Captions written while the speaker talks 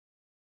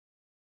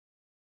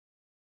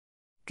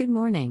Good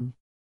morning.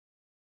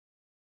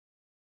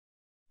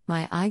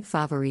 My AEG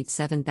Favorit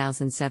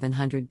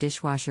 7700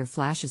 dishwasher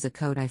flashes a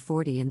code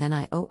i40 and then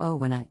i00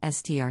 when I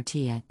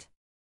strt it.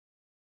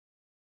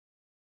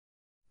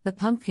 The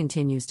pump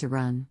continues to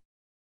run.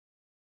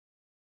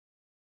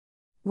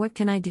 What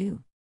can I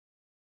do?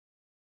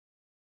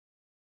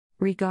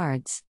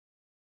 Regards.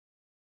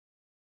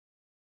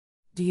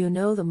 Do you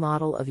know the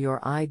model of your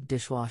AEG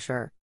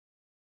dishwasher?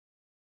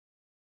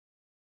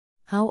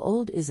 How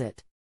old is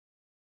it?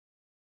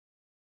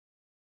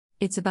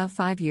 It's about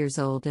 5 years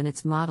old and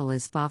its model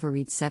is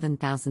Favorit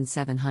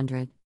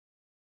 7700.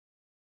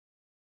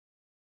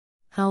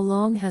 How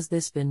long has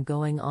this been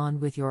going on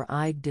with your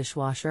AEG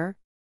dishwasher?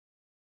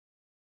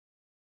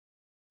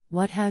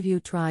 What have you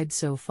tried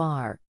so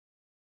far?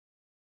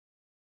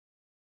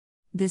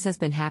 This has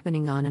been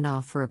happening on and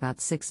off for about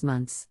 6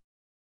 months.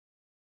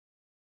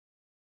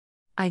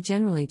 I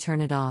generally turn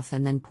it off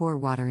and then pour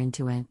water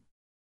into it.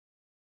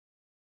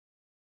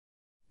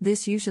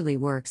 This usually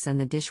works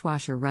and the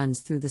dishwasher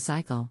runs through the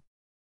cycle.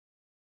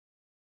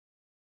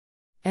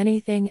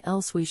 Anything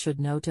else we should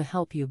know to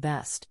help you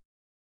best?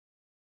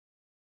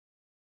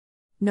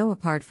 No,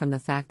 apart from the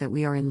fact that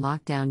we are in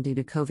lockdown due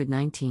to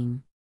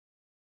COVID-19.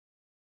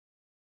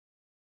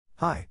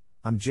 Hi,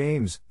 I'm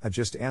James, a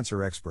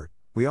JustAnswer expert.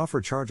 We offer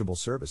chargeable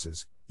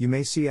services. You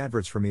may see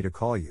adverts for me to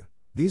call you.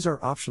 These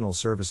are optional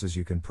services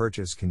you can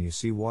purchase. Can you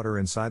see water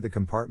inside the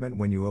compartment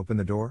when you open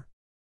the door?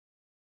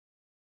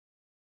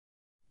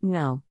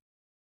 No.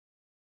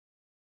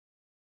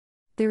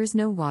 There is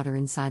no water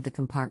inside the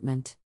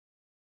compartment.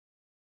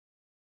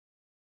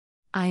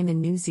 I am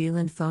in New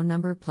Zealand. Phone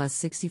number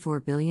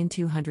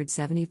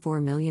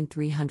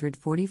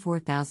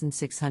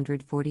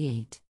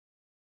 +64,274,344,648.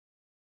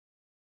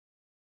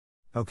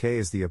 Okay,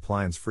 is the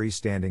appliance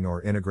freestanding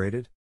or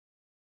integrated?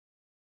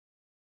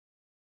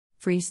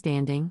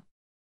 Freestanding.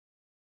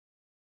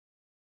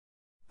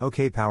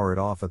 Okay, power it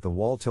off at the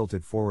wall, tilt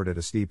it forward at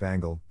a steep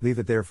angle, leave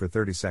it there for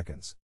 30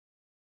 seconds.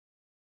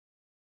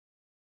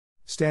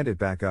 Stand it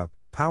back up,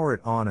 power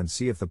it on and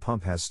see if the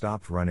pump has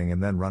stopped running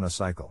and then run a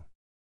cycle.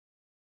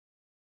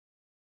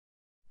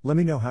 Let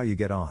me know how you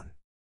get on.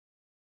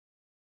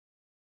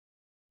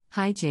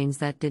 Hi James,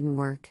 that didn't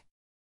work.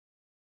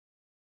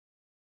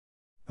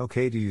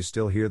 Okay, do you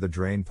still hear the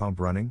drain pump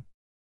running?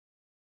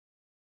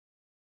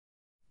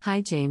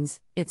 Hi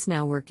James, it's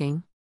now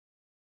working.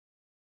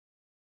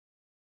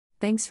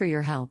 Thanks for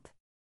your help.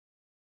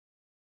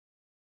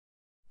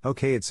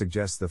 Okay, it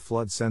suggests the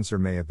flood sensor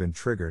may have been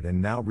triggered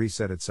and now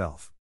reset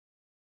itself.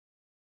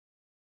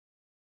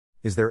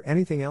 Is there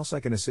anything else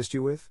I can assist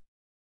you with?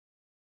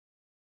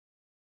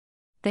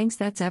 Thanks,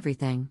 that's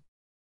everything.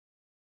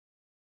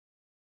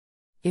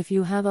 If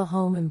you have a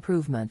home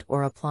improvement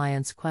or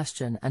appliance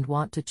question and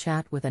want to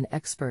chat with an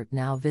expert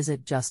now,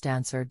 visit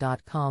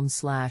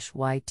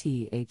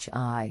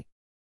justanswer.com/ythi.